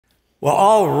Well,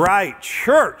 all right,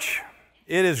 church.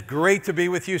 It is great to be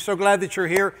with you. So glad that you're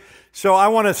here. So I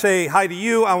want to say hi to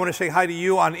you. I want to say hi to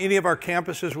you on any of our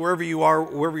campuses, wherever you are,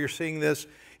 wherever you're seeing this.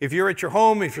 If you're at your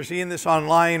home, if you're seeing this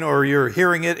online, or you're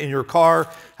hearing it in your car,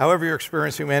 however you're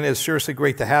experiencing, man, it's seriously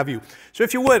great to have you. So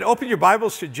if you would, open your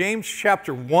Bibles to James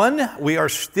chapter 1. We are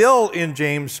still in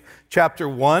James chapter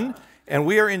 1, and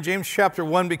we are in James chapter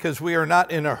 1 because we are not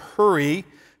in a hurry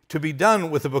to be done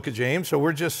with the book of James. So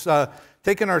we're just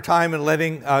taking our time and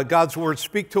letting God's word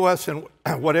speak to us, and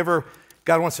whatever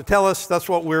God wants to tell us, that's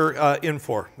what we're in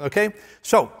for, okay?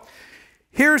 So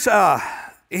here's the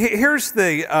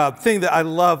thing that I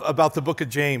love about the book of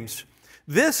James.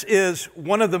 This is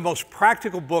one of the most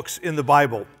practical books in the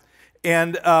Bible.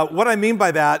 And what I mean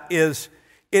by that is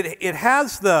it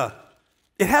has the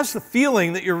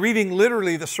feeling that you're reading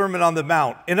literally the Sermon on the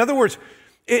Mount. In other words,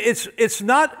 it's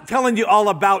not telling you all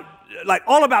about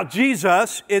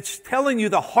Jesus. It's telling you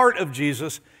the heart of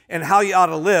Jesus and how you ought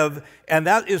to live. And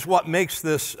that is what makes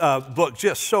this book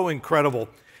just so incredible.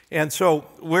 And so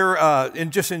we're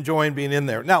just enjoying being in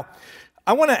there. Now,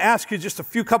 I want to ask you just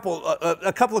a couple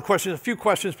of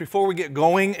questions before we get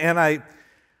going. And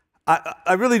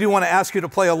I really do want to ask you to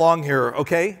play along here,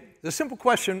 okay? The simple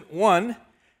question, one,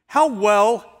 how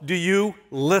well do you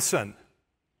listen?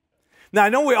 Now, I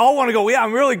know we all want to go, yeah,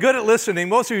 I'm really good at listening.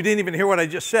 Most of you didn't even hear what I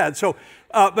just said. So,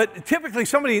 but typically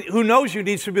somebody who knows you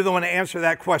needs to be the one to answer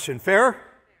that question. Fair?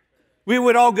 We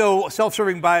would all go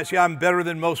self-serving bias. Yeah, I'm better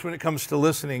than most when it comes to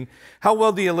listening. How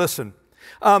well do you listen?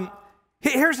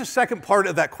 Here's the second part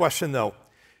of that question, though.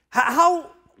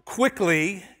 How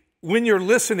quickly, when you're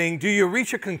listening, do you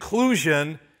reach a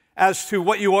conclusion as to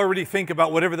what you already think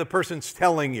about whatever the person's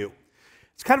telling you?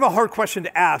 It's kind of a hard question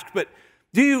to ask, but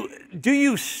do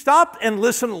you stop and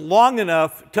listen long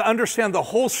enough to understand the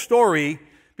whole story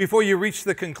before you reach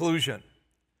the conclusion?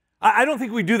 I don't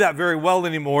think we do that very well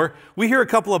anymore. We hear a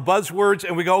couple of buzzwords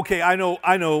and we go, okay, I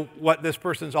know what this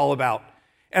person's all about.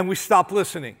 And we stop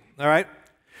listening, all right?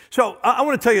 So I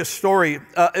want to tell you a story.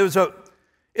 It's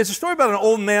a story about an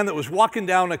old man that was walking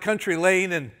down a country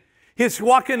lane, and he was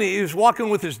walking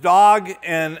with his dog,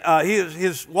 and he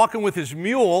was walking with his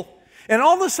mule. And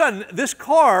all of a sudden, this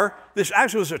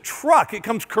actually was a truck. It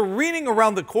comes careening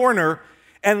around the corner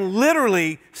and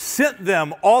literally sent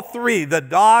them, all three, the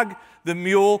dog, the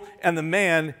mule, and the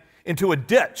man, into a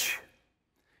ditch.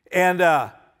 And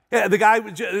the guy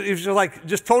was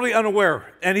just totally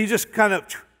unaware. And he just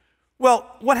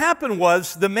well, what happened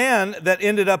was the man that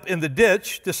ended up in the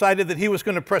ditch decided that he was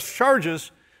going to press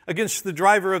charges against the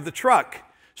driver of the truck.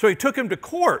 So he took him to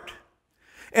court.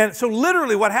 And so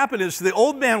literally what happened is the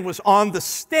old man was on the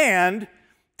stand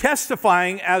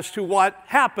testifying as to what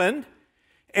happened,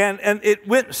 and it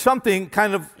went something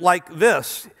kind of like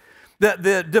this.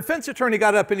 The defense attorney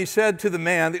got up and he said to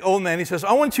the old man, he says,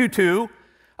 I want you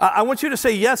to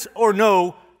say yes or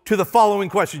no to the following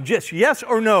question. Just yes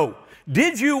or no.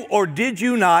 Did you or did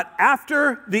you not,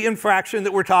 after the infraction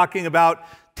that we're talking about,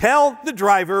 tell the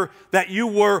driver that you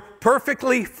were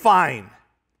perfectly fine?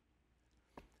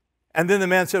 And then the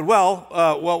man said, well,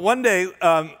 one day,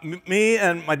 me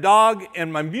and my dog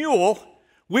and my mule,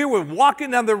 we were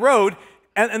walking down the road,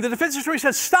 and the defense attorney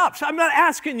said, stop, I'm not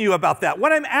asking you about that.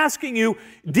 What I'm asking you,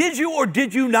 did you or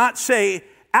did you not say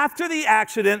after the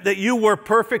accident that you were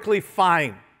perfectly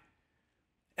fine?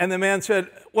 And the man said,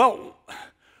 well,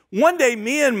 one day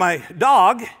me and my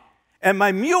dog and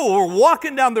my mule were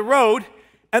walking down the road,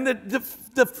 and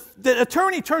the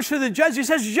attorney turns to the judge, he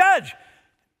says, Judge,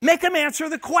 make him answer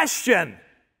the question.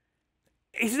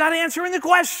 He's not answering the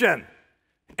question.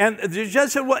 And the judge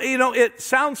said, well, it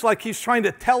sounds like he's trying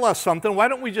to tell us something. Why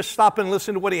don't we just stop and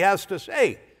listen to what he has to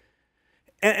say?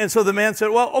 And so the man said,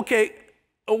 well, okay,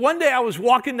 one day I was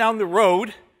walking down the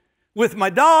road with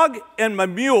my dog and my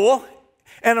mule,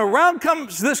 and around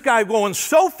comes this guy going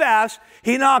so fast,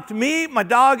 he knocked me, my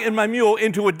dog, and my mule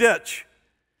into a ditch.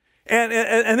 And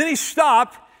then he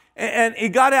stopped, and he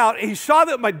got out, and he saw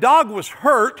that my dog was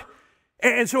hurt,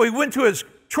 and so he went to his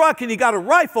truck, and he got a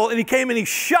rifle, and he came and he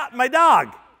shot my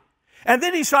dog. And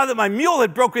then he saw that my mule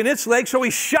had broken its leg, so he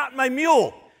shot my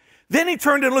mule. Then he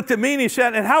turned and looked at me, and he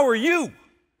said, and how are you?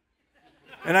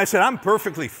 And I said, I'm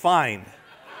perfectly fine.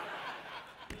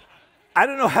 I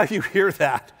don't know how you hear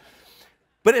that,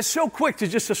 but it's so quick to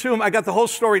just assume I got the whole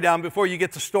story down before you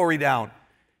get the story down.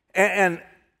 And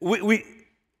we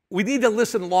need to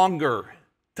listen longer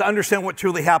to understand what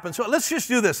truly happened. So let's just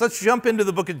do this. Let's jump into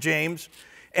the book of James.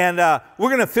 And we're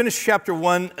going to finish chapter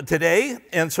 1 today.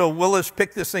 And so we'll just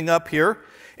pick this thing up here.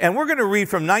 And we're going to read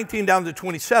from 19 down to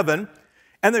 27.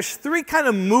 And there's three kind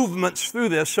of movements through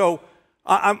this. So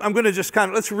I'm going to just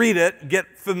let's read it,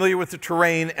 get familiar with the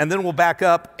terrain, and then we'll back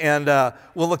up and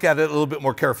we'll look at it a little bit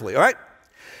more carefully, all right?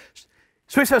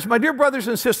 So he says, my dear brothers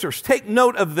and sisters, take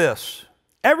note of this.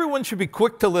 Everyone should be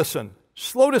quick to listen,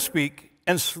 slow to speak,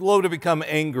 and slow to become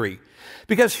angry,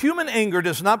 because human anger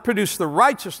does not produce the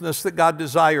righteousness that God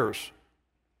desires.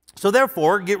 So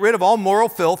therefore, get rid of all moral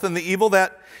filth and the evil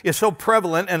that is so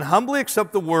prevalent, and humbly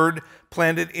accept the word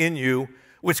planted in you,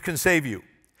 which can save you.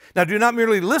 Now, do not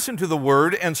merely listen to the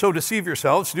word and so deceive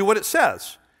yourselves. Do what it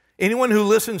says. Anyone who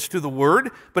listens to the word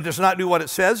but does not do what it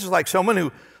says is like someone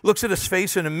who looks at his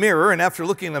face in a mirror and after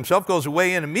looking at himself goes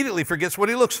away and immediately forgets what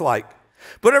he looks like.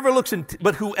 But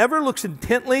whoever looks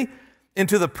intently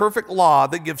into the perfect law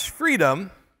that gives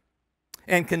freedom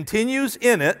and continues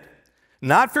in it,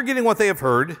 not forgetting what they have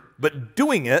heard, but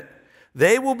doing it,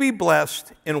 they will be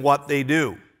blessed in what they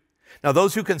do. Now,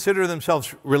 those who consider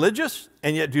themselves religious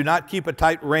and yet do not keep a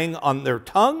tight ring on their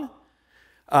tongue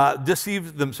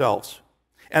deceive themselves,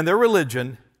 and their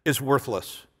religion is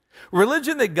worthless.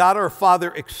 Religion that God our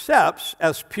Father accepts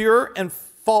as pure and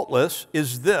faultless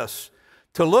is this: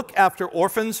 to look after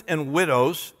orphans and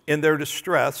widows in their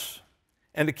distress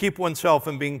and to keep oneself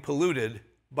from being polluted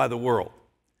by the world.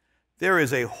 There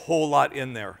is a whole lot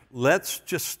in there. Let's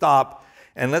just stop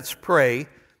and let's pray,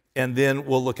 and then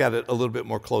we'll look at it a little bit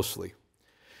more closely.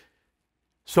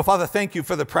 So, Father, thank you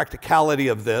for the practicality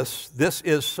of this. This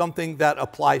is something that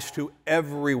applies to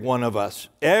every one of us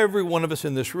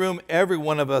in this room, every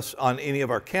one of us on any of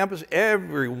our campus,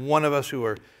 every one of us who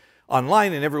are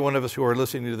online, and every one of us who are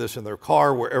listening to this in their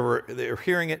car, wherever they're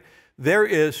hearing it. There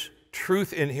is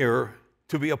truth in here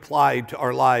to be applied to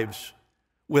our lives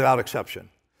without exception.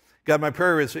 God, my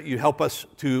prayer is that you help us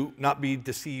to not be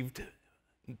deceived,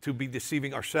 to be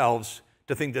deceiving ourselves,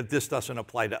 to think that this doesn't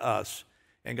apply to us.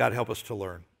 And God, help us to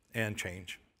learn and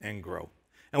change and grow.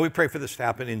 And we pray for this to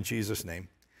happen in Jesus' name.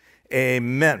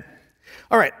 Amen.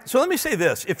 All right, so let me say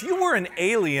this. If you were an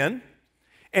alien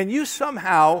and you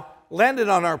somehow landed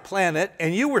on our planet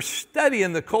and you were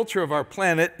studying the culture of our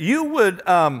planet, you would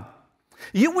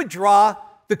draw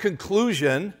the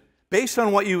conclusion, based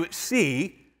on what you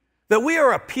see, that we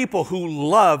are a people who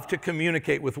love to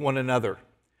communicate with one another.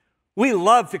 We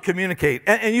love to communicate.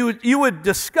 And you would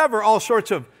discover all sorts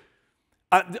of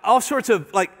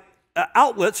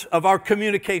outlets of our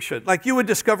communication. Like you would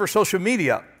discover social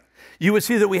media. You would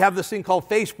see that we have this thing called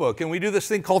Facebook, and we do this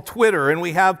thing called Twitter, and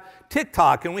we have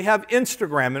TikTok, and we have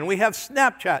Instagram, and we have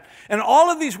Snapchat. And all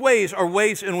of these ways are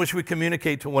ways in which we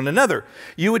communicate to one another.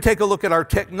 You would take a look at our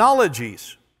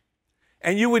technologies,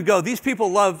 and you would go, these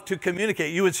people love to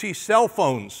communicate. You would see cell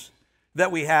phones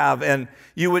that we have, and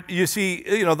you see,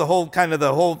 the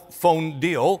whole phone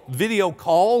deal, video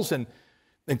calls and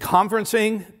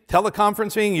conferencing,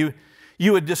 teleconferencing.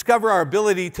 You would discover our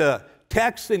ability to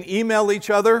text and email each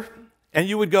other, and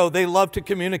you would go, they love to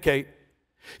communicate.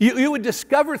 You would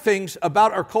discover things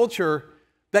about our culture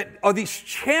that are these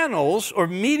channels or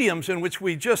mediums in which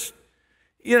we just,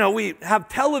 we have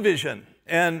television,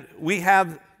 and we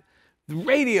have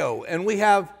radio, and we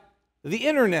have the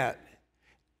internet.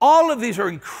 All of these are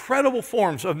incredible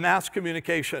forms of mass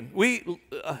communication.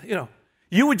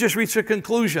 You would just reach a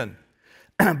conclusion.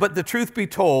 But the truth be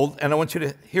told, and I want you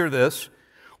to hear this,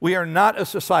 we are not a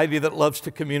society that loves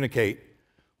to communicate.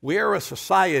 We are a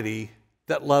society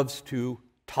that loves to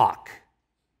talk.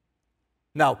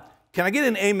 Now, can I get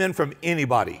an amen from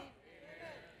anybody?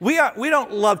 We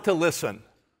don't love to listen.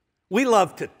 We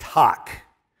love to talk.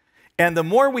 And the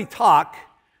more we talk,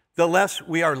 the less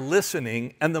we are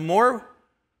listening. And the more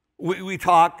we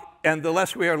talk and the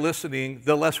less we are listening,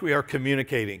 the less we are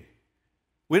communicating.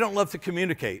 We don't love to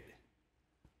communicate.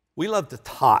 We love to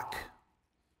talk.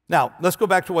 Now, let's go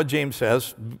back to what James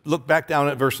says. Look back down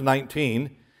at verse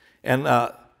 19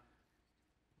 and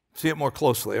see it more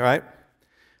closely, all right?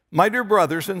 My dear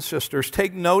brothers and sisters,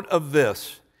 take note of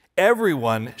this.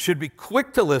 Everyone should be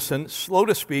quick to listen, slow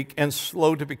to speak, and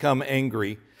slow to become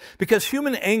angry, because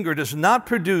human anger does not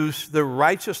produce the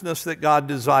righteousness that God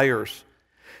desires.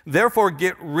 Therefore,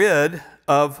 get rid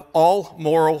of all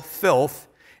moral filth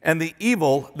and the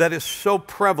evil that is so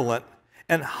prevalent,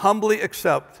 and humbly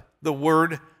accept the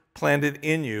word planted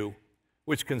in you,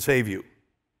 which can save you.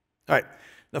 All right.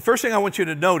 The first thing I want you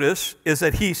to notice is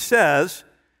that he says,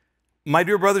 my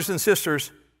dear brothers and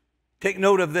sisters, take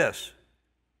note of this.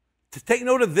 To take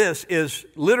note of this is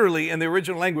literally in the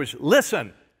original language,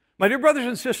 listen. My dear brothers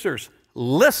and sisters,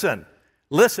 listen,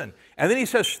 listen. And then he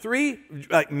says three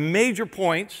major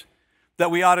points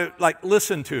that we ought to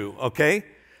listen to, okay?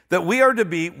 That we are to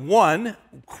be, 1,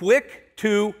 quick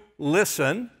to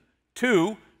listen,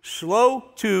 2,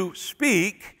 slow to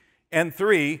speak, and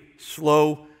 3,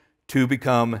 slow to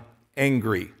become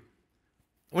angry.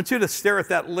 I want you to stare at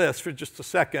that list for just a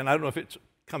second. I don't know if it's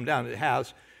come down. It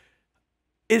has.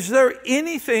 Is there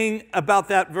anything about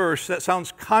that verse that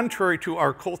sounds contrary to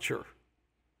our culture?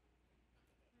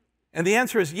 And the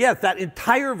answer is yes, that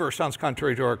entire verse sounds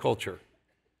contrary to our culture.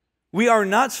 We are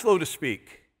not slow to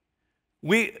speak.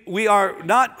 We are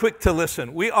not quick to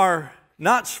listen. We are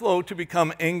not slow to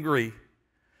become angry.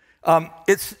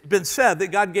 It's been said that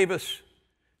God gave us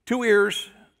 2 ears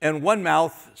and 1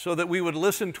 mouth so that we would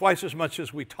listen twice as much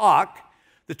as we talk.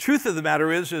 The truth of the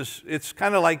matter is it's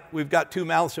kind of like we've got 2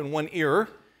 mouths and 1 ear,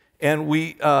 and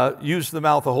we use the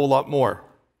mouth a whole lot more.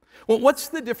 Well, what's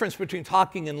the difference between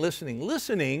talking and listening?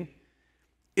 Listening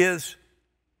is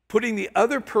putting the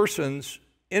other person's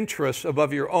interests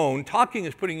above your own. Talking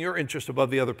is putting your interest above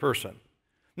the other person.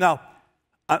 Now,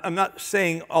 I'm not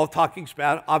saying all talking's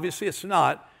bad. Obviously, it's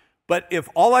not. But if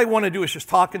all I want to do is just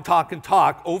talk and talk and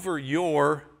talk over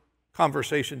your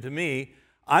conversation to me,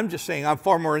 I'm just saying I'm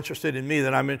far more interested in me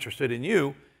than I'm interested in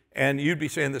you, and you'd be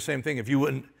saying the same thing if you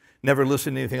wouldn't never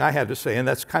listen to anything I had to say, and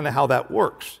that's kind of how that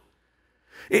works.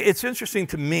 It's interesting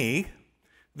to me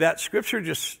that Scripture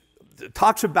just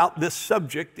talks about this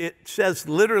subject. It says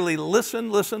literally, listen,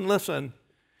 listen, listen,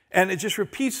 and it just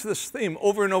repeats this theme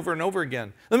over and over and over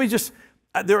again.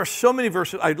 There are so many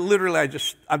verses. I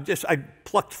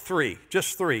plucked 3,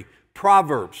 just 3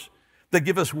 Proverbs that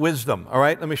give us wisdom. All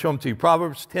right, let me show them to you.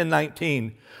 Proverbs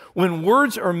 10:19. When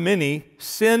words are many,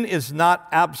 sin is not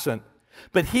absent,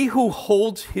 but he who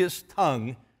holds his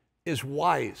tongue is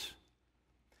wise.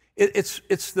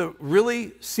 It's the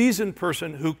really seasoned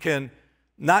person who can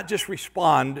not just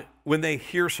respond when they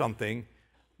hear something,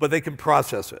 but they can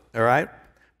process it, all right?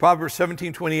 Proverbs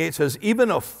 17:28 says, even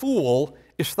a fool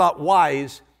is thought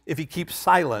wise if he keeps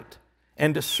silent,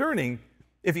 and discerning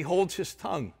if he holds his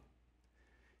tongue.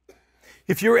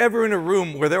 If you're ever in a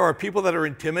room where there are people that are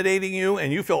intimidating you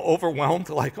and you feel overwhelmed,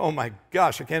 like, oh my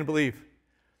gosh, I can't believe,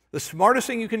 the smartest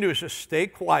thing you can do is just stay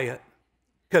quiet,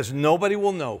 because nobody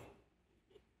will know.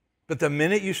 But the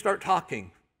minute you start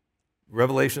talking,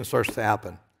 revelation starts to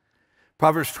happen.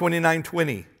 Proverbs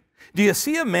 29:20. Do you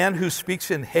see a man who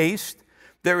speaks in haste?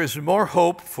 There is more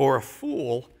hope for a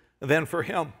fool than for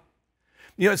him.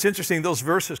 You know, it's interesting, those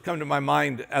verses come to my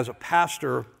mind as a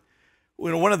pastor. You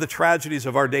know, one of the tragedies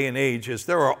of our day and age is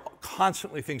there are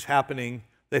constantly things happening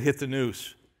that hit the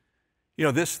news. You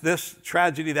know, this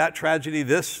tragedy,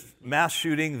 this mass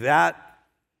shooting, that.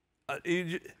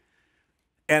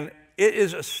 And it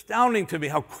is astounding to me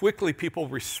how quickly people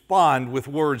respond with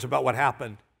words about what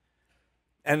happened.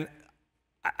 And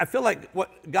I feel like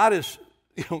what God is,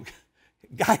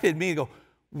 guided me to go,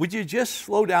 would you just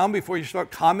slow down before you start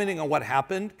commenting on what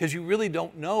happened? Because you really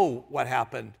don't know what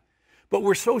happened. But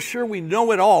we're so sure we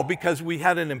know it all because we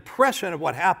had an impression of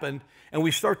what happened, and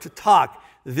we start to talk.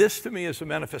 This, to me, is a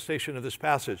manifestation of this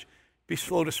passage. Be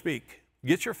slow to speak.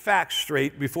 Get your facts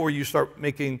straight before you start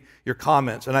making your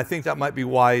comments. And I think that might be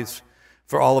wise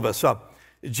for all of us.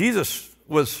 Jesus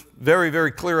was very,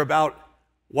 very clear about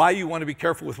why you want to be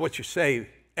careful with what you say.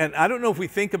 And I don't know if we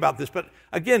think about this, but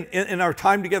again, in our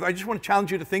time together, I just want to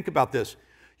challenge you to think about this.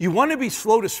 You want to be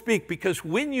slow to speak because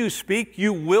when you speak,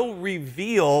 you will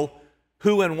reveal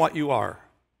who and what you are.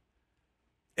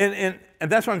 And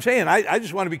that's what I'm saying. I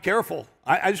just want to be careful.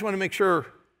 I just want to make sure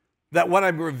that what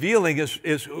I'm revealing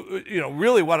is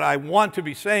really what I want to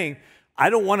be saying. I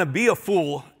don't want to be a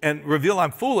fool and reveal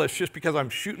I'm foolish just because I'm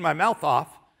shooting my mouth off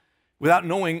without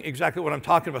knowing exactly what I'm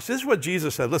talking about. So this is what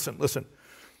Jesus said. Listen.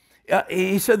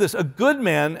 He said this, a good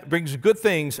man brings good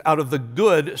things out of the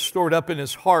good stored up in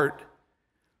his heart,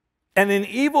 and an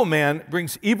evil man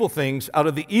brings evil things out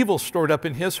of the evil stored up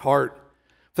in his heart,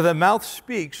 for the mouth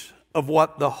speaks of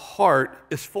what the heart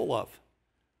is full of.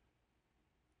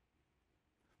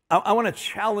 I want to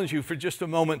challenge you for just a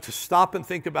moment to stop and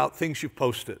think about things you've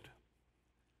posted.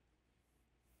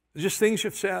 Just things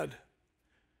you've said,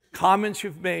 comments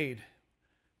you've made,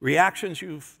 reactions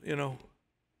you've,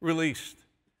 released.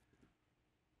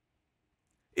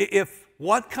 If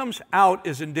what comes out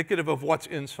is indicative of what's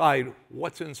inside,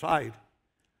 what's inside?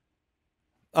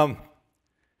 We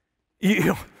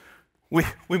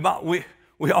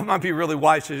all might be really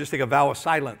wise to just take a vow of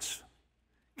silence.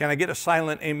 Can I get a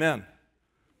silent amen?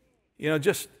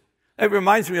 It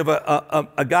reminds me of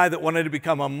a guy that wanted to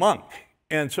become a monk.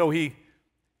 And so he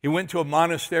went to a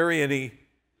monastery and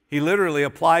he literally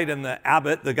applied, and the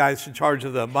abbot, the guy that's in charge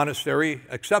of the monastery,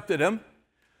 accepted him.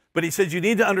 But he said, you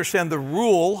need to understand the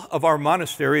rule of our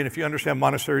monastery. And if you understand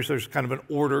monasteries, there's kind of an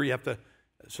order you have to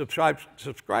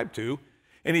subscribe to.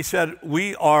 And he said,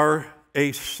 we are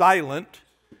a silent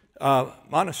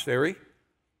monastery.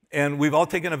 and we've all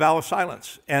taken a vow of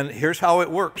silence. And here's how it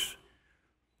works.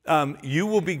 You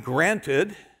will be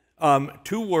granted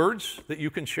 2 words that you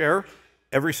can share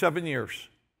every 7 years.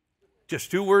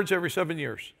 Just 2 words every 7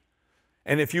 years.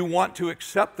 And if you want to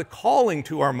accept the calling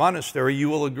to our monastery, you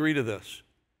will agree to this.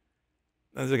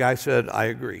 And the guy said, I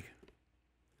agree.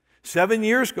 7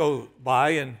 years go by,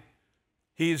 and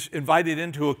he's invited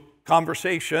into a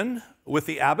conversation with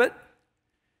the abbot.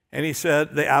 And he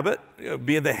said, the abbot,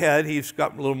 being the head, he's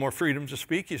got a little more freedom to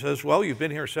speak. He says, well, you've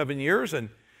been here 7 years, and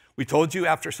we told you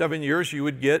after 7 years you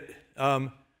would get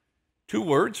 2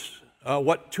 words.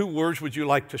 What 2 words would you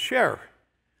like to share?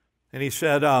 And he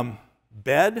said,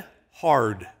 bed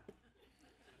hard.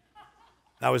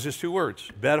 That was his 2 words,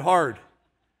 bed hard.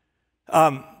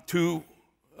 7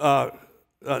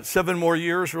 more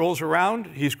years rolls around.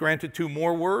 He's granted 2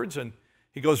 more words, and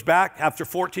he goes back after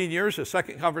 14 years, a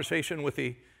second conversation with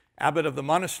the abbot of the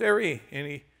monastery,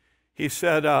 and he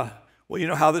said, well, you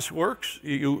know how this works?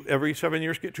 You every 7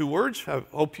 years get 2 words. I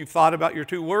hope you've thought about your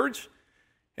 2 words.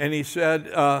 And he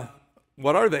said,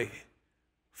 what are they?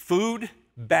 Food,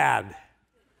 bad.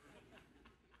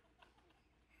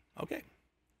 Okay.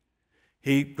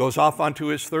 He goes off onto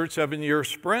his 3rd 7-year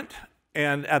sprint,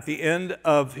 and at the end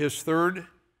of his 3rd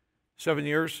 7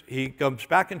 years, he comes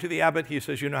back into the abbot. He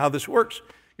says, you know how this works?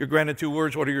 You're granted 2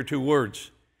 words. What are your 2 words?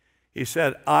 He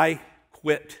said, I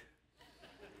quit.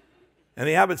 And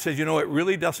the abbot said, you know, it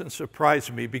really doesn't surprise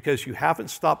me because you haven't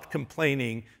stopped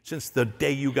complaining since the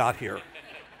day you got here.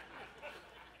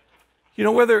 You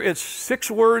know, whether it's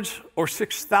 6 words or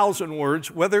 6,000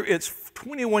 words, whether it's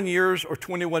 21 years or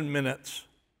 21 minutes,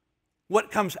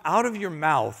 what comes out of your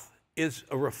mouth is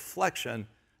a reflection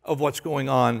of what's going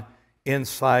on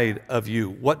inside of you.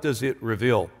 What does it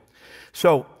reveal?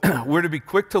 So we're to be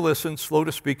quick to listen, slow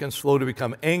to speak, and slow to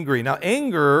become angry. Now,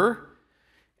 anger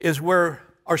is where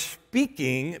our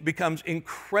speaking becomes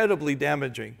incredibly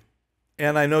damaging.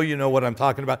 And I know you know what I'm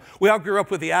talking about. We all grew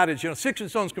up with the adage, you know, 6 and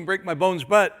stones can break my bones,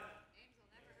 but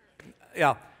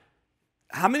yeah.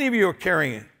 How many of you are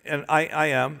carrying, and I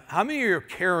am, how many of you are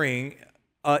carrying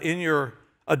in your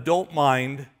adult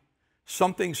mind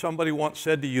something somebody once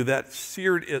said to you that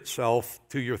seared itself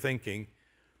to your thinking?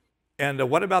 And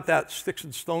what about that sticks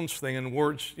and stones thing and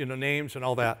words, you know, names and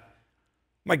all that?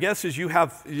 My guess is you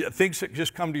have things that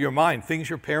just come to your mind, things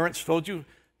your parents told you,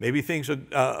 maybe things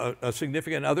a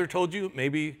significant other told you,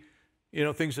 maybe, you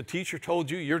know, things a teacher told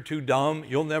you, you're too dumb,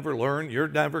 you'll never learn, you're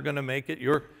never going to make it,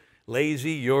 you're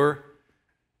lazy,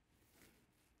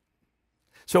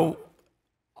 So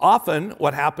often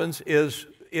what happens is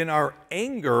in our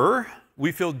anger,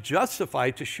 we feel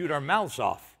justified to shoot our mouths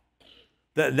off.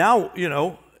 That now, you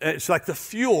know, it's like the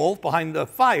fuel behind the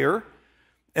fire,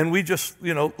 and we just,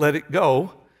 you know, let it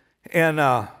go. And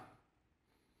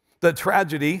the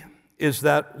tragedy is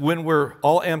that when we're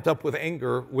all amped up with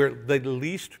anger, we're the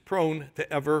least prone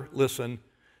to ever listen.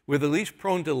 We're the least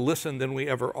prone to listen than we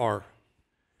ever are.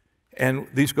 And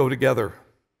these go together.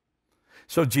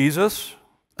 So Jesus,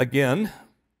 again,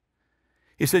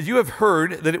 he said, you have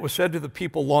heard that it was said to the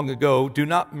people long ago, do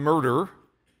not murder,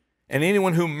 and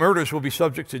anyone who murders will be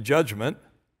subject to judgment.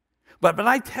 But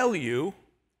I tell you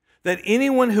that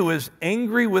anyone who is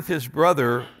angry with his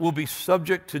brother will be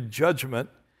subject to judgment.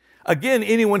 Again,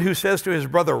 anyone who says to his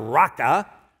brother, Raka,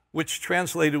 which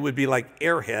translated would be like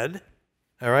airhead,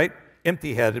 all right,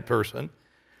 empty-headed person,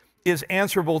 is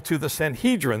answerable to the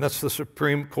Sanhedrin. That's the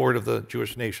Supreme Court of the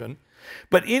Jewish nation.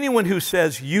 But anyone who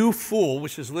says, you fool,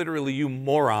 which is literally you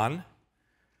moron,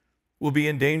 will be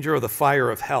in danger of the fire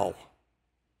of hell.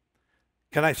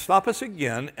 Can I stop us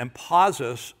again and pause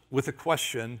us with a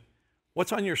question,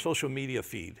 what's on your social media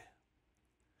feed?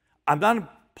 I'm not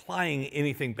implying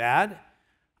anything bad.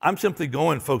 I'm simply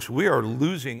going, folks, we are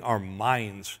losing our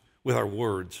minds with our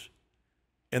words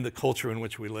in the culture in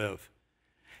which we live.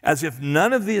 As if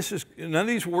none of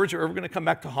these words are ever going to come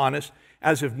back to haunt us,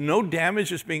 as if no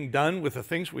damage is being done with the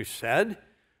things we've said,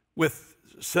 with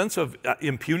sense of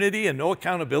impunity and no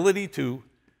accountability to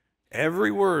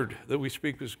every word that we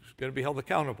speak is going to be held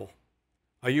accountable.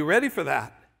 Are you ready for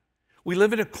that? We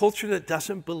live in a culture that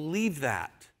doesn't believe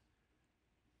that.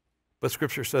 But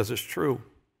Scripture says it's true.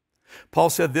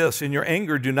 Paul said this, in your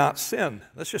anger, do not sin.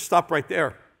 Let's just stop right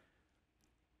there.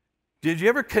 Did you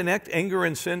ever connect anger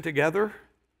and sin together?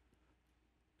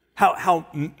 How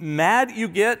mad you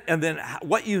get, and then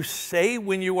what you say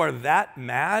when you are that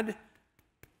mad.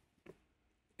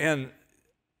 And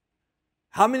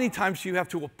how many times do you have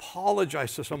to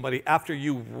apologize to somebody after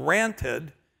you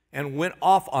ranted and went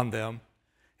off on them?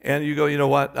 And you go, you know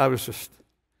what, I was just...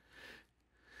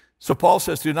 So Paul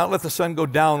says, do not let the sun go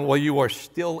down while you are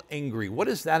still angry. What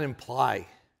does that imply?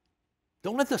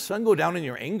 Don't let the sun go down in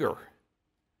your anger.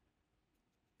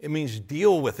 It means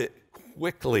deal with it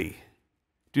quickly.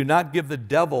 Do not give the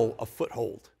devil a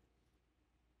foothold.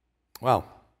 Wow.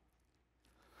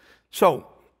 So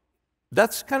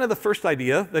that's kind of the first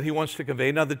idea that he wants to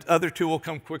convey. Now, the other two will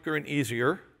come quicker and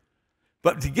easier.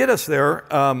 But to get us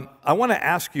there, I want to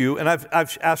ask you, and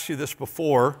I've asked you this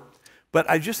before, but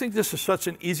I just think this is such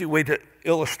an easy way to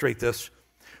illustrate this.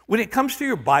 When it comes to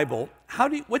your Bible,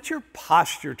 what's your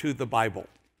posture to the Bible?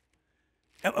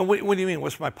 And what do you mean,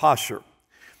 what's my posture?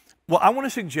 Well, I want to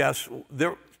suggest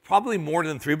there are probably more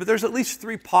than three, but there's at least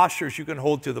three postures you can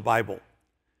hold to the Bible.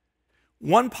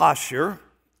 One posture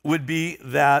would be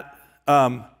that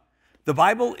the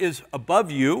Bible is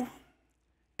above you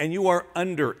and you are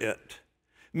under it,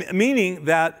 meaning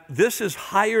that this is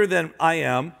higher than I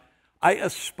am. I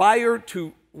aspire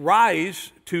to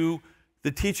rise to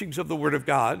the teachings of the Word of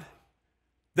God,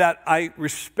 that I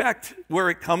respect where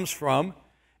it comes from,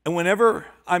 and whenever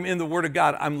I'm in the Word of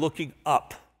God, I'm looking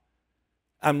up.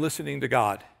 I'm listening to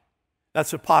God.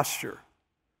 That's a posture.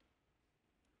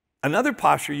 Another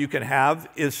posture you can have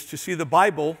is to see the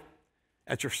Bible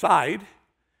at your side,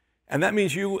 and that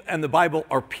means you and the Bible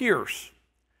are peers.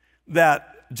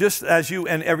 That just as you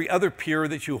and every other peer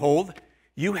that you hold,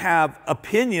 you have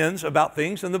opinions about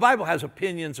things, and the Bible has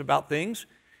opinions about things.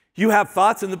 You have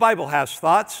thoughts, and the Bible has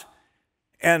thoughts,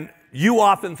 and you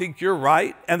often think you're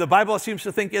right, and the Bible seems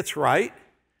to think it's right.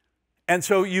 And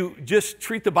so you just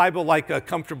treat the Bible like a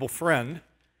comfortable friend,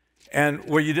 and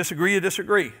where you disagree, you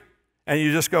disagree. And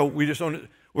you just go, we're going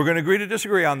to agree to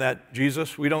disagree on that,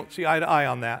 Jesus. We don't see eye to eye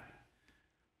on that.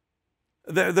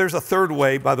 There's a third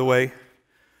way, by the way.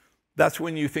 That's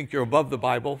when you think you're above the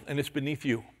Bible and it's beneath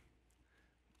you.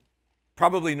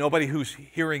 Probably nobody who's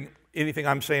hearing anything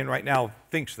I'm saying right now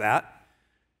thinks that,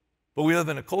 but we live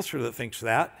in a culture that thinks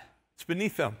that. It's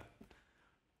beneath them.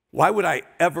 Why would I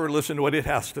ever listen to what it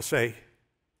has to say?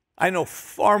 I know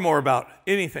far more about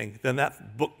anything than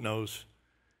that book knows,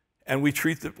 and we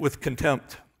treat it with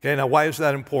contempt. Okay, now why is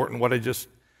that important?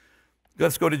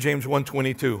 Let's go to James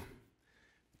 1:22,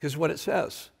 because what it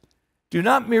says, do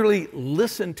not merely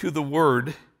listen to the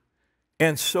word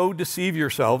and so deceive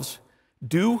yourselves.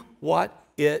 Do what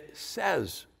it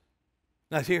says.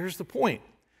 Now, here's the point.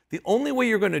 The only way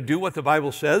you're going to do what the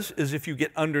Bible says is if you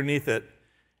get underneath it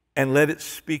and let it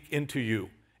speak into you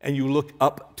and you look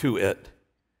up to it.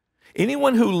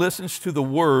 Anyone who listens to the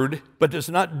word but does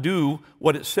not do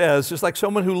what it says is like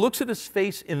someone who looks at his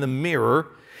face in the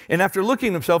mirror, and after looking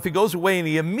at himself, he goes away and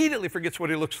he immediately forgets what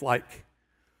he looks like.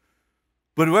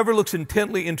 But whoever looks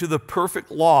intently into the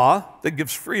perfect law that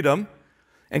gives freedom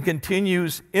and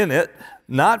continues in it,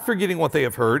 not forgetting what they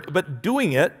have heard, but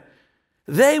doing it,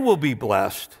 they will be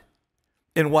blessed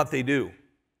in what they do.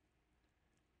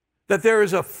 That there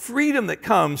is a freedom that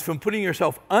comes from putting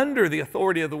yourself under the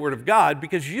authority of the Word of God,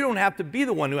 because you don't have to be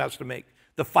the one who has to make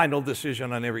the final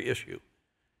decision on every issue.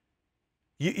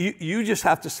 You just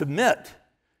have to submit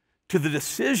to the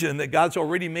decision that God's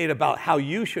already made about how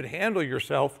you should handle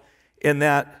yourself in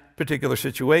that particular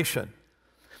situation.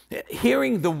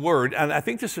 Hearing the word, and I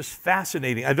think this is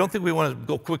fascinating. I don't think we want to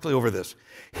go quickly over this.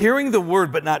 Hearing the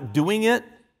word but not doing it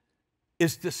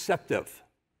is deceptive.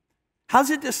 How's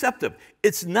it deceptive?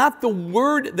 It's not the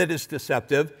word that is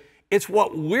deceptive. It's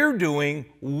what we're doing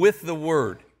with the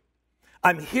word.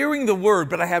 I'm hearing the word,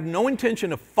 but I have no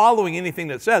intention of following anything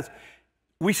that says.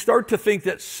 We start to think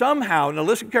that somehow, now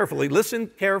listen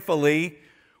carefully,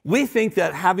 we think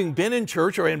that having been in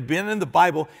church or been in the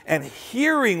Bible and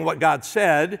hearing what God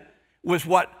said was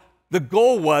what the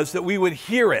goal was, that we would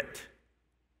hear it.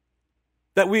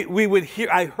 That we would hear,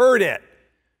 I heard it.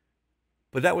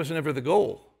 But that was never the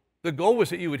goal. The goal was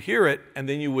that you would hear it and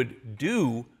then you would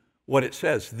do what it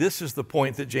says. This is the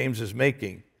point that James is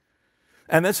making.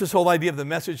 And that's this whole idea of the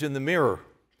message in the mirror.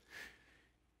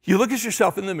 You look at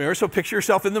yourself in the mirror, so picture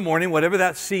yourself in the morning, whatever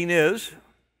that scene is.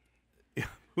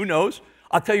 Who knows?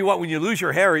 I'll tell you what, when you lose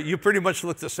your hair, you pretty much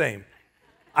look the same.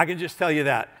 I can just tell you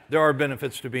that. There are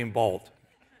benefits to being bald.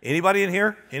 Anybody in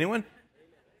here? Anyone?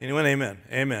 Anyone? Amen.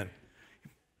 Amen.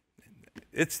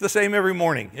 It's the same every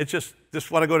morning. It's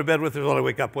just what I go to bed with is what I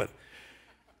wake up with.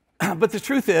 But the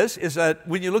truth is that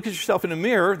when you look at yourself in a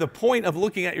mirror, the point of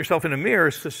looking at yourself in a mirror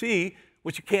is to see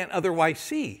what you can't otherwise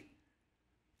see.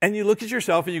 And you look at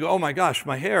yourself and you go, oh my gosh,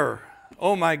 my hair.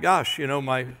 Oh my gosh,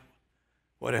 my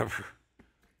whatever.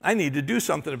 I need to do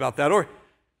something about that. Or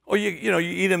you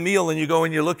eat a meal and you go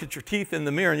and you look at your teeth in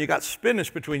the mirror and you got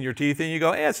spinach between your teeth and you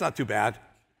go, it's not too bad.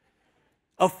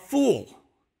 A fool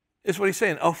is what he's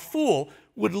saying. A fool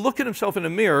would look at himself in a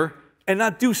mirror and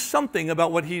not do something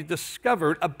about what he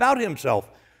discovered about himself.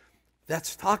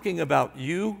 That's talking about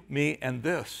you, me, and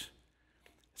this.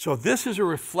 So this is a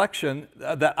reflection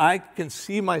that I can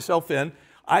see myself in.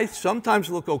 I sometimes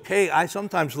look okay. I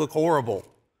sometimes look horrible.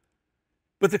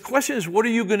 But the question is, what are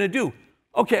you going to do?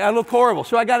 Okay, I look horrible.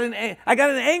 So I got an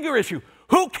anger issue.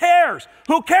 Who cares?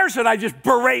 Who cares that I just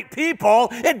berate people?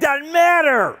 It doesn't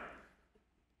matter.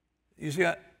 You see,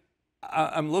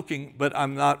 I'm looking, but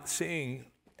I'm not seeing,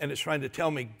 and it's trying to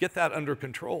tell me, get that under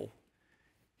control.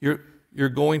 You're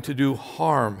going to do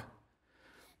harm.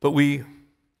 But we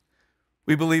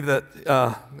believe that,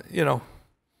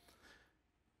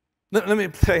 let me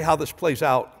tell you how this plays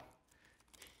out.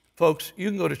 Folks, you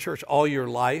can go to church all your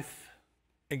life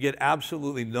and get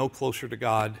absolutely no closer to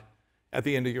God at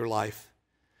the end of your life.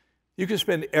 You can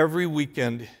spend every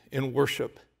weekend in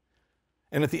worship,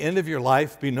 and at the end of your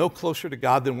life, be no closer to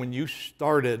God than when you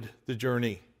started the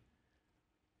journey.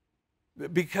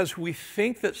 Because we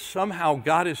think that somehow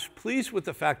God is pleased with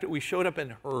the fact that we showed up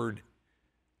and heard.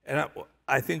 And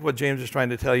I think what James is trying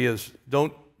to tell you is,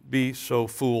 don't be so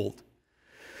fooled.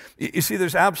 You see,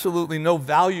 there's absolutely no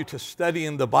value to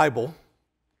studying the Bible.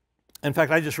 In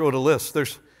fact, I just wrote a list.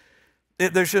 There's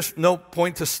just no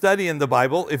point to studying the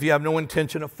Bible if you have no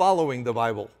intention of following the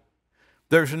Bible.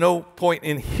 There's no point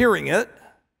in hearing it,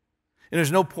 and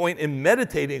there's no point in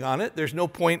meditating on it. There's no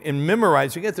point in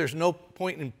memorizing it. There's no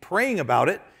point in praying about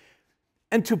it.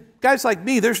 And to guys like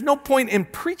me, there's no point in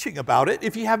preaching about it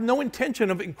if you have no intention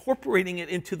of incorporating it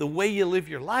into the way you live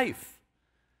your life.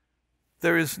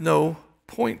 There is no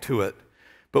point to it.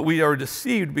 But we are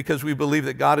deceived because we believe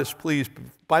that God is pleased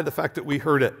by the fact that we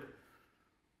heard it.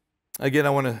 Again, I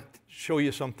want to show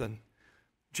you something.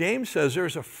 James says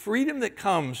there's a freedom that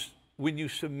comes when you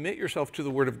submit yourself to the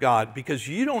Word of God, because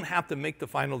you don't have to make the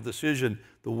final decision.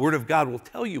 The Word of God will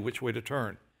tell you which way to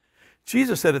turn.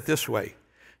 Jesus said it this way,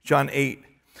 John 8.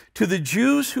 To the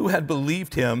Jews who had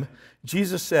believed him,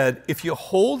 Jesus said, if you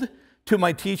hold to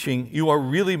my teaching, you are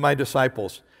really my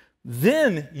disciples.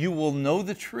 Then you will know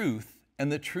the truth,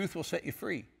 and the truth will set you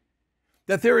free.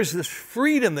 That there is this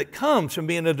freedom that comes from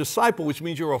being a disciple, which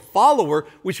means you're a follower,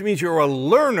 which means you're a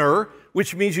learner,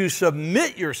 which means you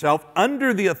submit yourself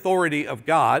under the authority of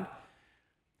God,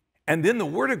 and then the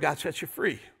Word of God sets you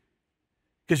free.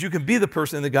 Because you can be the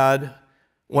person that God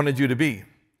wanted you to be.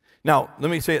 Now, let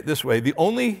me say it this way. The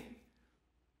only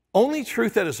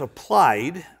truth that is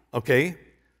applied, okay,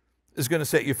 is going to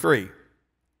set you free.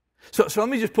 So let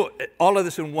me just put all of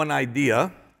this in one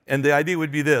idea, and the idea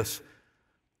would be this.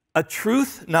 A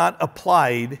truth not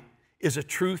applied is a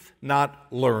truth not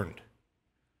learned.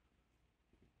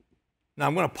 Now,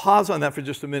 I'm going to pause on that for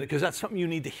just a minute because that's something you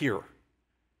need to hear.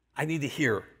 I need to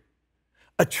hear.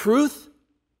 A truth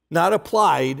not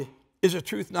applied is a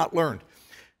truth not learned.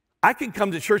 I can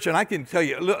come to church and I can tell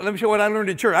you, let me show you what I learned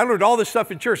in church. I learned all this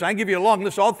stuff in church. I can give you a long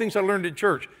list of all the things I learned in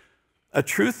church. A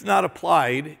truth not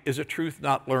applied is a truth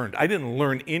not learned. I didn't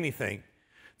learn anything.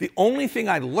 The only thing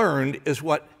I learned is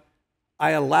what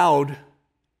I allowed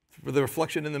for the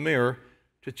reflection in the mirror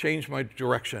to change my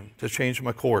direction, to change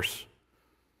my course.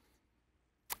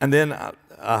 And then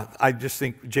I just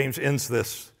think James ends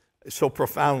this so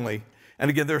profoundly.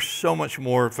 And again, there's so much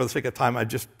more. For the sake of time,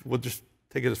 we'll just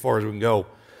take it as far as we can go.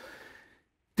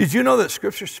 Did you know that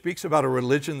Scripture speaks about a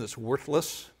religion that's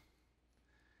worthless?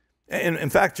 And in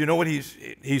fact, you know what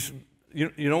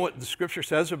you know what the Scripture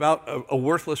says about a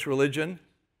worthless religion?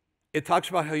 It talks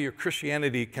about how your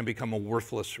Christianity can become a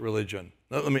worthless religion.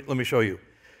 Let me show you.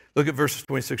 Look at verses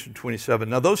 26 and 27.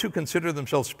 Now, those who consider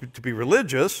themselves to be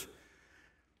religious,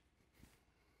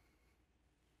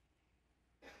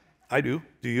 I do.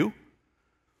 Do you?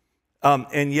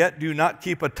 And yet do not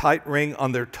keep a tight ring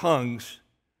on their tongues,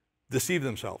 deceive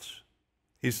themselves.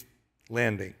 He's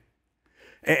landing.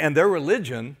 And their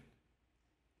religion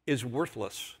is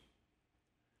worthless.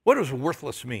 What does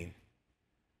worthless mean?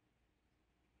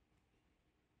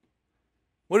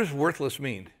 What does worthless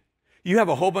mean? You have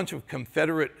a whole bunch of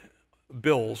Confederate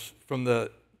bills from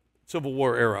the Civil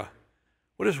War era.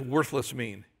 What does worthless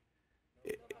mean?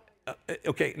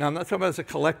 Okay, now I'm not talking about as a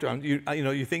collector.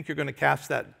 You think you're going to cast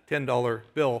that $10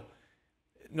 bill.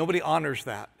 Nobody honors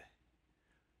that.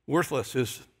 Worthless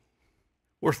is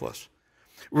worthless.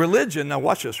 Religion, now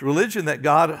watch this, religion that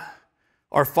God,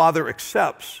 our Father,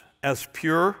 accepts as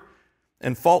pure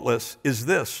and faultless is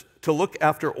this: to look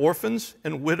after orphans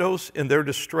and widows in their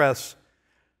distress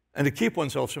and to keep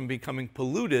oneself from becoming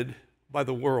polluted by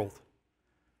the world.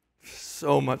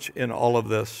 So much in all of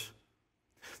this.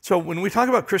 So when we talk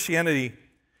about Christianity,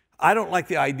 I don't like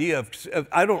the idea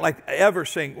I don't like ever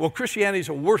saying, well, Christianity is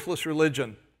a worthless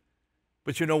religion.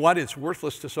 But you know what? It's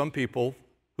worthless to some people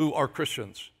who are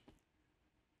Christians.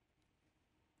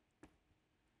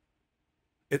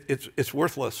 it's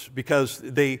worthless because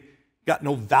they got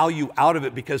no value out of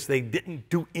it because they didn't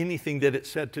do anything that it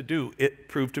said to do. It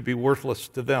proved to be worthless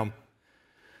to them.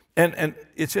 And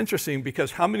it's interesting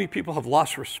because how many people have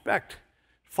lost respect?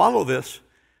 Follow this.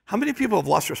 How many people have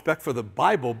lost respect for the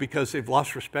Bible because they've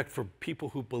lost respect for people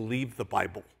who believe the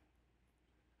Bible?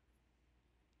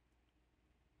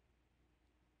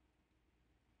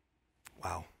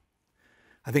 Wow.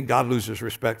 I think God loses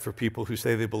respect for people who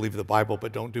say they believe the Bible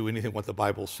but don't do anything what the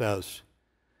Bible says.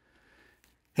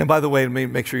 And by the way, let me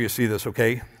make sure you see this,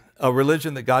 okay? A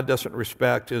religion that God doesn't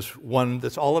respect is one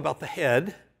that's all about the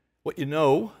head, what you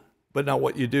know, but not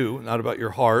what you do, not about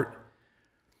your heart.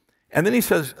 And then he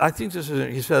says, I think this is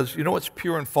it. He says, you know what's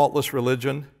pure and faultless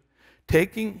religion?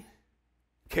 Taking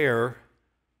care,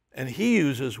 and he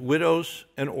uses widows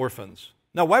and orphans.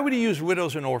 Now, why would he use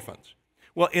widows and orphans?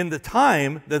 Well, in the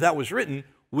time that was written,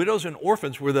 widows and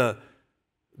orphans were the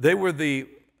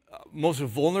most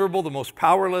vulnerable, the most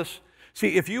powerless.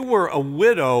 See, if you were a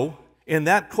widow in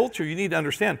that culture, you need to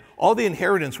understand, all the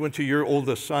inheritance went to your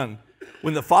oldest son.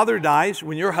 When the father dies,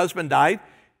 when your husband died,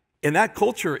 in that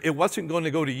culture, it wasn't going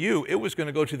to go to you. It was going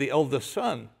to go to the eldest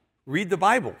son. Read the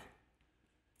Bible.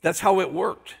 That's how it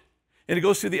worked. And it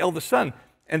goes to the eldest son.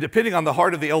 And depending on the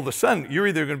heart of the eldest son, you're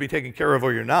either going to be taken care of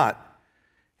or you're not.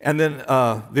 And then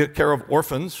the care of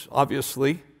orphans,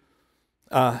 obviously,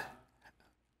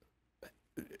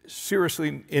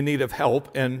 seriously in need of help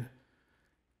and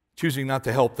choosing not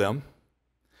to help them.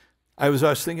 I was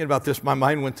thinking about this. My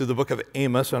mind went to the book of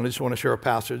Amos, and I just want to share a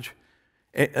passage.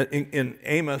 In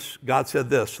Amos, God said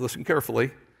this. Listen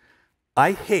carefully.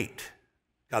 I hate,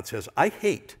 God says, I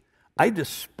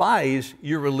despise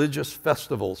your religious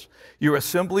festivals. Your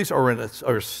assemblies are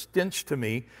a stench to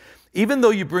me. Even though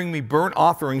you bring me burnt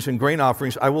offerings and grain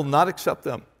offerings, I will not accept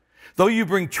them. Though you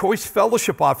bring choice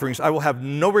fellowship offerings, I will have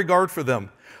no regard for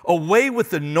them. Away with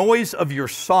the noise of your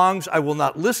songs. I will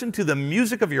not listen to the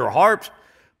music of your harps,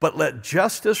 but let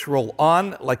justice roll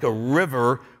on like a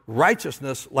river,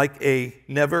 righteousness like a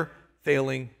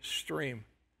never-failing stream.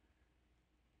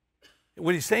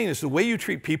 What he's saying is the way you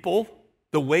treat people,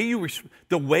 the way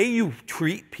you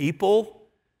treat people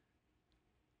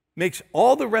makes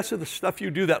all the rest of the stuff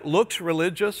you do that looks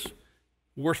religious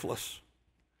worthless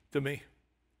to me.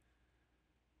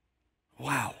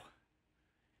 Wow.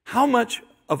 How much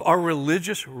of our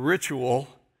religious ritual,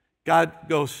 God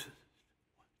goes,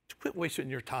 quit wasting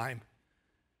your time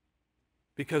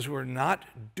because we're not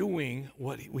doing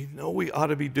what we know we ought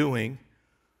to be doing.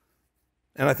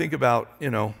 And I think about,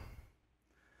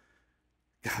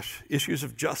 issues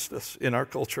of justice in our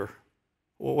culture.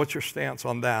 Well, what's your stance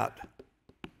on that?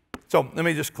 So let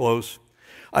me just close.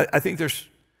 I think there's,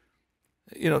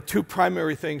 two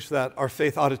primary things that our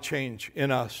faith ought to change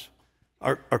in us.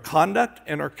 Our conduct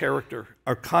and our character.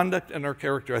 Our conduct and our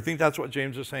character. I think that's what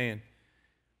James is saying.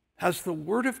 Has the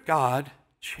Word of God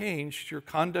changed your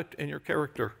conduct and your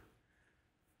character?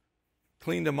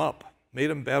 Cleaned them up, made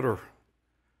them better?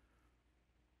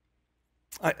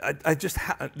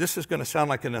 This is going to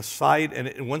sound like an aside, and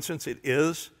in one sense it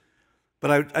is, but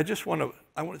I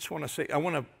want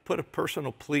to put a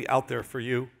personal plea out there for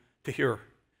you to hear.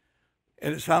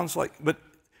 And it sounds like, but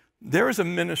there is a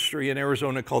ministry in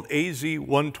Arizona called AZ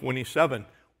 127.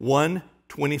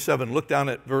 127. Look down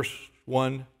at verse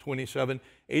 127.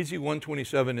 AZ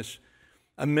 127 is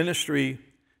a ministry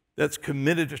that's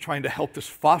committed to trying to help this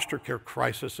foster care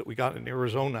crisis that we got in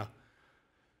Arizona.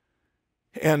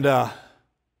 And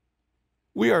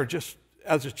we are just,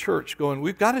 as a church, going,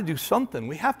 we've got to do something.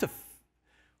 We have to,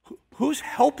 who's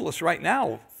helpless right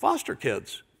now? Foster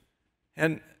kids.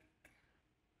 And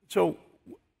so,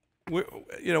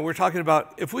 we're talking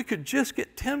about if we could just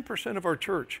get 10% of our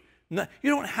church. You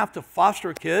don't have to foster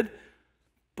a kid,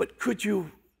 but could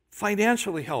you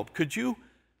financially help? Could you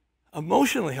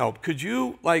emotionally help? Could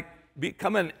you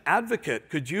become an advocate?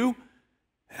 Could you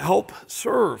help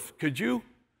serve? Could you?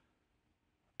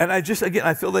 And I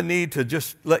feel the need to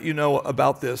just let you know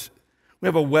about this. We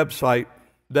have a website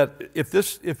that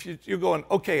if you're going,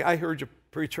 okay, I heard you,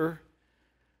 preacher,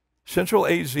 Central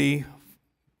AZ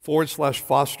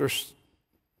 /foster-adopt.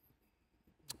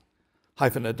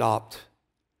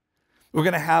 We're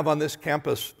going to have on this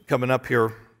campus coming up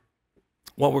here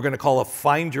what we're going to call a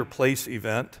Find Your Place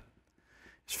event.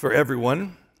 It's for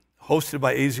everyone, hosted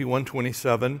by AZ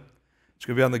 127. It's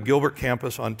going to be on the Gilbert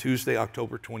campus on Tuesday,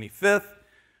 October 25th.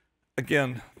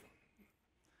 Again,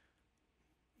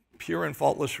 pure and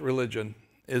faultless religion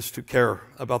is to care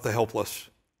about the helpless.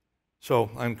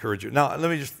 So I encourage you. Now, let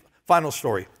me just, final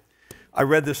story. I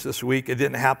read this week. It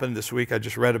didn't happen this week. I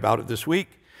just read about it this week.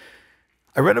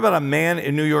 I read about a man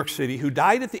in New York City who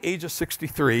died at the age of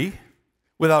 63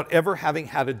 without ever having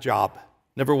had a job,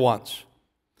 never once.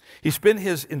 He spent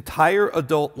his entire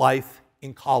adult life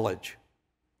in college.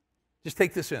 Just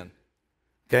take this in,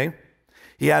 okay?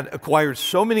 He had acquired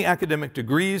so many academic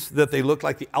degrees that they looked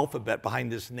like the alphabet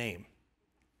behind his name.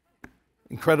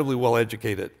 Incredibly well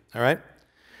educated, all right?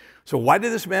 So why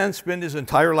did this man spend his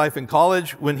entire life in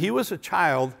college? When he was a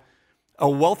child, a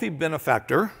wealthy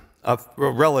benefactor, a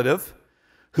relative,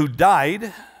 who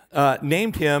died,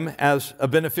 named him as a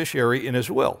beneficiary in his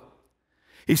will.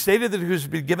 He stated that he was to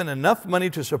be given enough money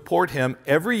to support him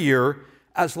every year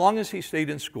as long as he stayed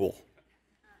in school,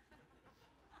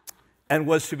 and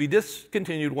was to be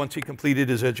discontinued once he completed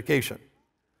his education.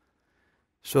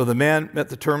 So the man met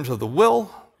the terms of the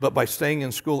will, but by staying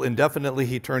in school indefinitely,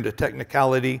 he turned a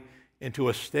technicality into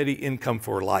a steady income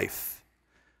for life,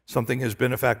 something his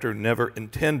benefactor never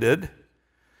intended.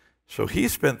 So he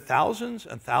spent thousands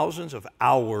and thousands of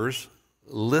hours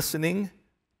listening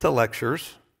to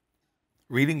lectures,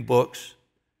 reading books,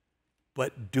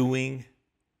 but doing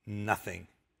nothing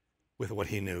with what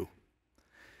he knew.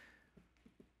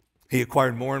 He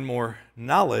acquired more and more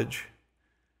knowledge,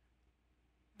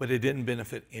 but it didn't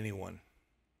benefit anyone.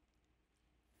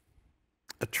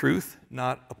 A truth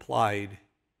not applied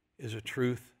is a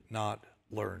truth not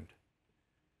learned.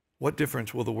 What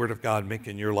difference will the Word of God make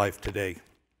in your life today?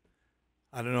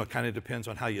 I don't know, it kind of depends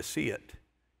on how you see it.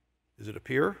 Is it a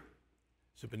peer?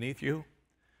 Is it beneath you?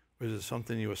 Or is it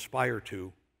something you aspire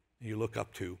to, and you look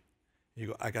up to, and you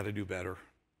go, I got to do better?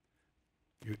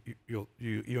 You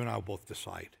and I will both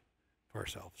decide for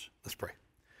ourselves. Let's pray.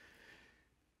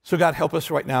 So God, help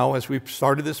us right now as we've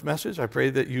started this message. I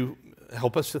pray that you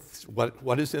help us with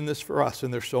what is in this for us.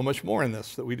 And there's so much more in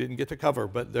this that we didn't get to cover,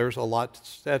 but there's a lot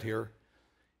said here.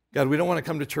 God, we don't want to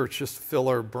come to church just to fill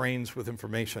our brains with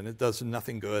information. It does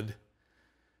nothing good.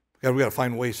 God, we got to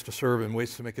find ways to serve and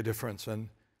ways to make a difference. And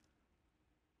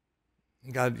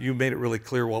God, you made it really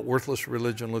clear what worthless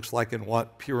religion looks like and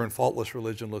what pure and faultless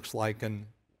religion looks like. And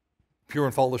pure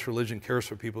and faultless religion cares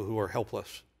for people who are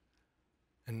helpless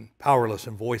and powerless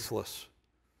and voiceless.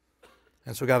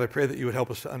 And so, God, I pray that you would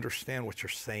help us to understand what you're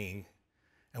saying.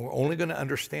 And we're only going to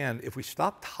understand if we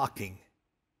stop talking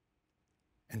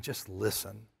and just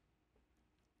listen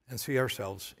and see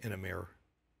ourselves in a mirror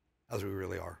as we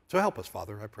really are. So help us,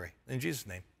 Father, I pray. In Jesus'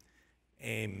 name,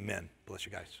 amen. Bless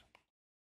you guys.